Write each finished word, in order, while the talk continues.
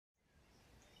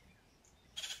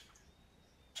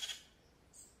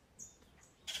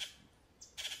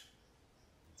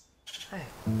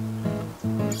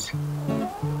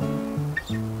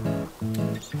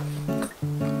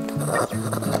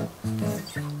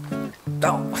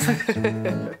Oh.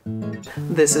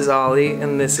 This is Ollie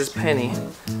and this is Penny.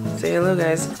 Say hello,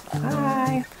 guys.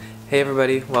 Hi. Hey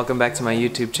everybody, welcome back to my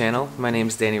YouTube channel. My name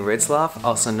is Danny Ritzloff,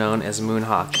 also known as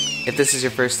Moonhawk. If this is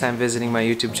your first time visiting my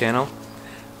YouTube channel,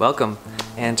 welcome.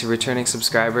 And to returning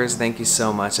subscribers, thank you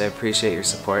so much. I appreciate your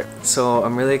support. So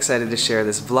I'm really excited to share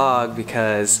this vlog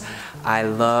because I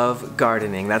love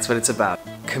gardening. That's what it's about.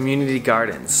 Community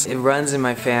gardens. It runs in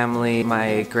my family.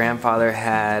 My grandfather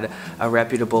had a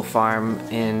reputable farm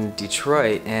in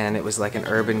Detroit, and it was like an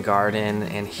urban garden,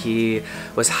 and he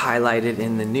was highlighted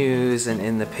in the news and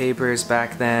in the papers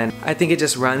back then. I think it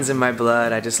just runs in my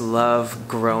blood. I just love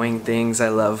growing things. I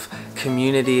love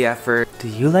community effort. Do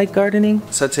you like gardening?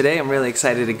 So today I'm really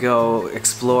excited to go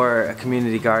explore a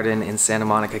community garden in Santa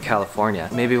Monica, California.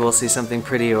 Maybe we'll see something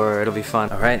pretty or it'll be fun.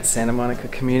 All right, Santa Monica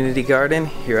Community Garden,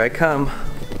 here I come.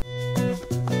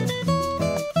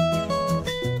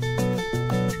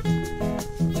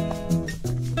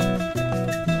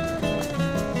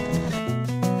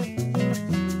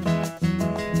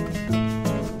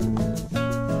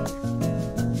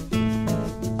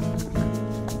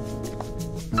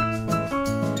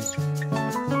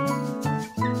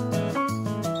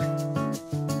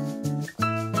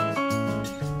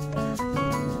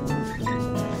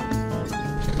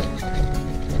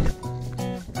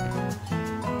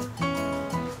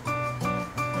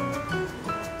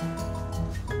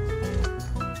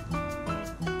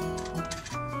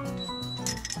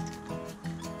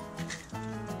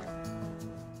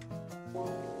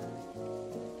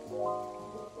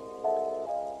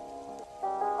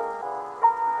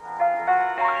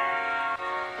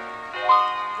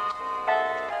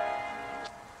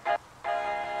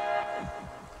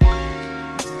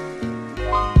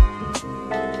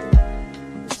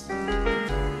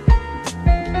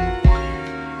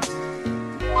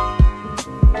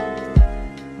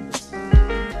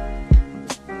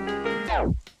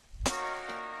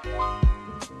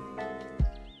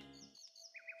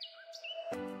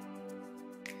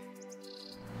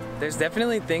 There's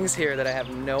definitely things here that I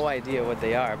have no idea what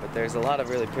they are, but there's a lot of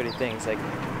really pretty things. Like,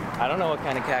 I don't know what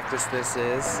kind of cactus this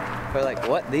is, or like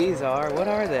what these are, what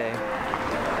are they?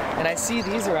 And I see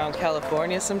these around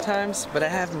California sometimes, but I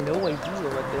have no idea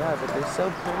what they are, but they're so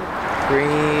pretty.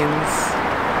 Greens,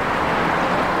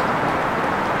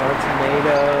 more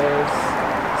tomatoes,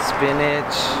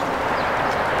 spinach,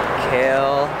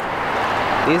 kale.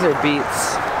 These are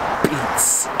beets.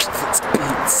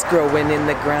 Beets growing in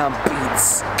the ground,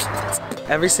 beets.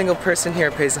 Every single person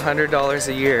here pays $100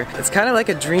 a year. It's kind of like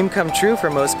a dream come true for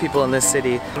most people in this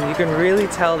city. And you can really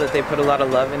tell that they put a lot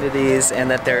of love into these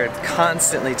and that they're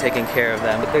constantly taking care of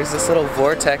them. But there's this little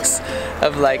vortex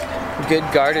of like good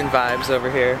garden vibes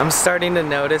over here. I'm starting to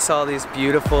notice all these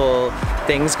beautiful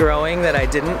things growing that I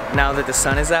didn't now that the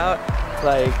sun is out.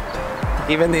 Like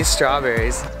even these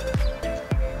strawberries.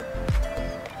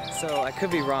 So I could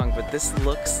be wrong, but this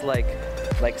looks like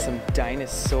some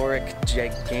dinosauric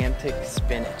gigantic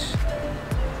spinach.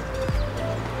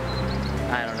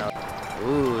 I don't know.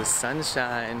 Ooh,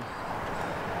 sunshine.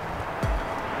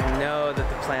 I know that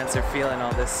the plants are feeling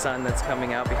all this sun that's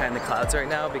coming out behind the clouds right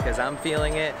now because I'm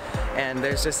feeling it, and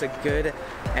there's just a good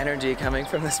energy coming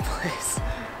from this place.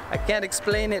 I can't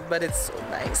explain it, but it's so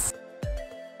nice.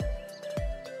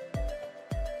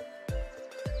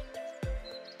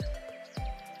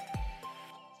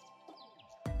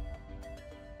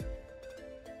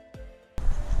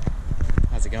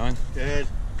 How's it going? Good.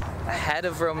 A head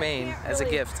of romaine as a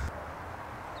gift.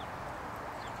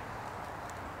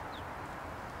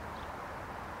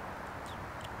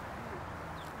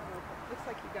 Looks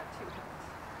like you got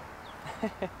 2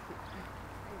 heads.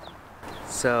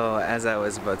 So as I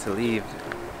was about to leave,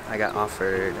 I got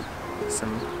offered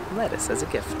some lettuce as a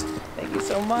gift. Thank you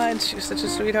so much. You're such a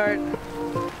sweetheart.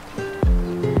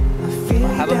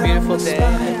 Have a beautiful day.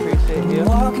 I appreciate you.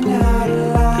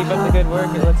 Keep up the good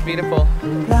work. It looks beautiful.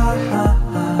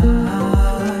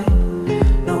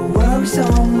 No worries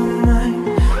on my mind.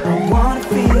 I wanna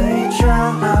feel you try.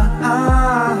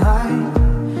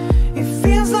 It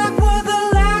feels like we're the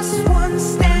last ones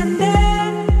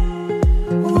standing.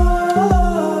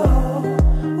 Whoa,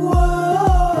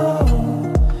 whoa.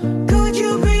 Could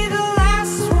you be the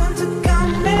last one to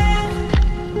come in?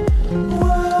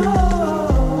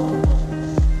 Whoa.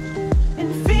 And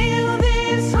feel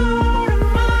this heart of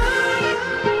mine.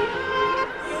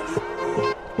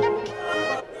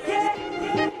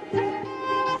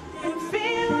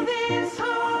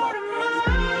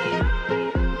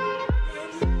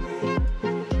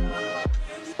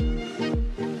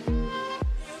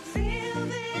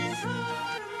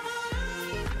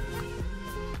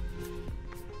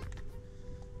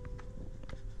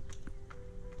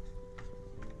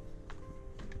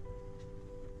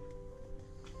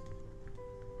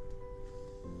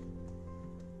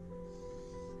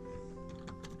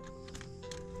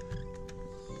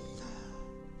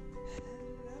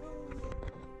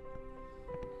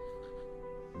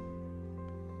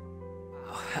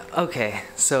 Okay,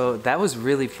 so that was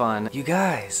really fun. You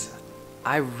guys,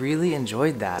 I really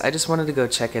enjoyed that. I just wanted to go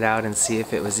check it out and see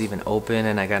if it was even open,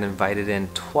 and I got invited in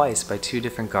twice by 2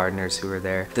 different gardeners who were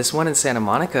there. This one in Santa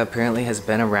Monica apparently has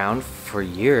been around for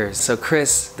years. So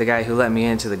Chris, the guy who let me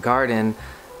into the garden,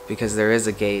 because there is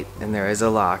a gate and there is a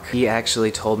lock, he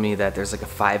actually told me that there's like a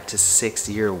 5 to 6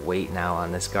 year wait now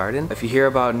on this garden. If you hear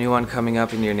about a new one coming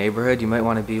up in your neighborhood, you might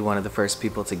want to be one of the first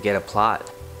people to get a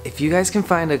plot. If you guys can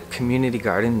find a community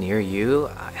garden near you,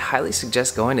 I highly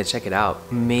suggest going to check it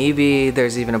out. Maybe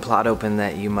there's even a plot open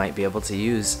that you might be able to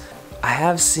use. I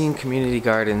have seen community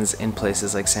gardens in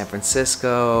places like San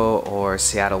Francisco or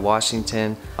Seattle,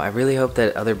 Washington. I really hope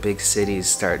that other big cities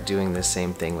start doing the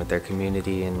same thing with their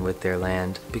community and with their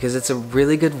land, because it's a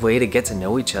really good way to get to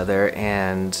know each other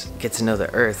and get to know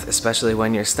the earth, especially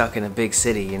when you're stuck in a big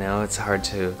city, you know? It's hard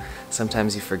to,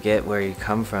 sometimes you forget where you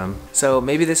come from. So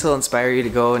maybe this will inspire you to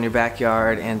go in your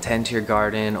backyard and tend to your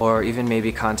garden, or even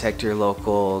maybe contact your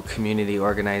local community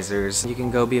organizers. You can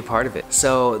go be a part of it.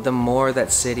 So the more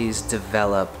that cities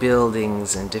develop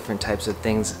buildings and different types of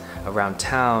things around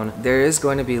town, there is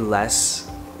going to be less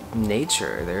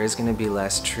nature. There is going to be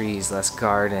less trees, less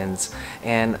gardens,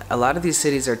 and a lot of these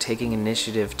cities are taking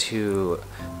initiative to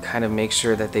kind of make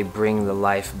sure that they bring the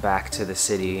life back to the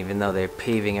city. Even though they're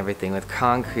paving everything with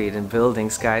concrete and building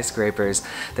skyscrapers,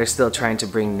 they're still trying to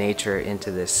bring nature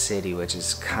into this city, which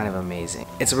is kind of amazing.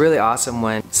 It's really awesome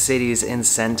when cities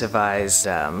incentivize,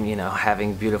 you know,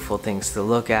 having beautiful things to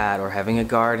look at, or having a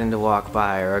garden to walk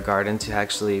by, or a garden to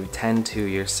actually tend to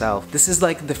yourself. This is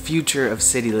like the future of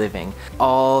city living.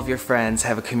 All of your friends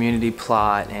have a community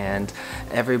plot, and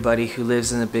everybody who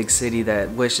lives in a big city that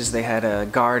wishes they had a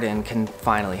garden can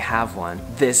finally have one.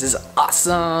 This is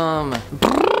awesome!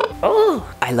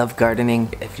 Oh, I love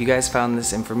gardening. If you guys found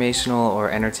this informational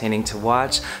or entertaining to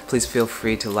watch, please feel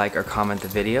free to like or comment the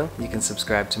video. You can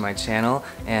subscribe to my channel,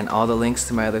 and all the links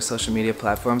to my other social media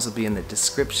platforms will be in the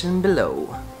description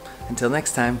below. Until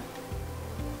next time,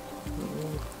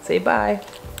 say bye.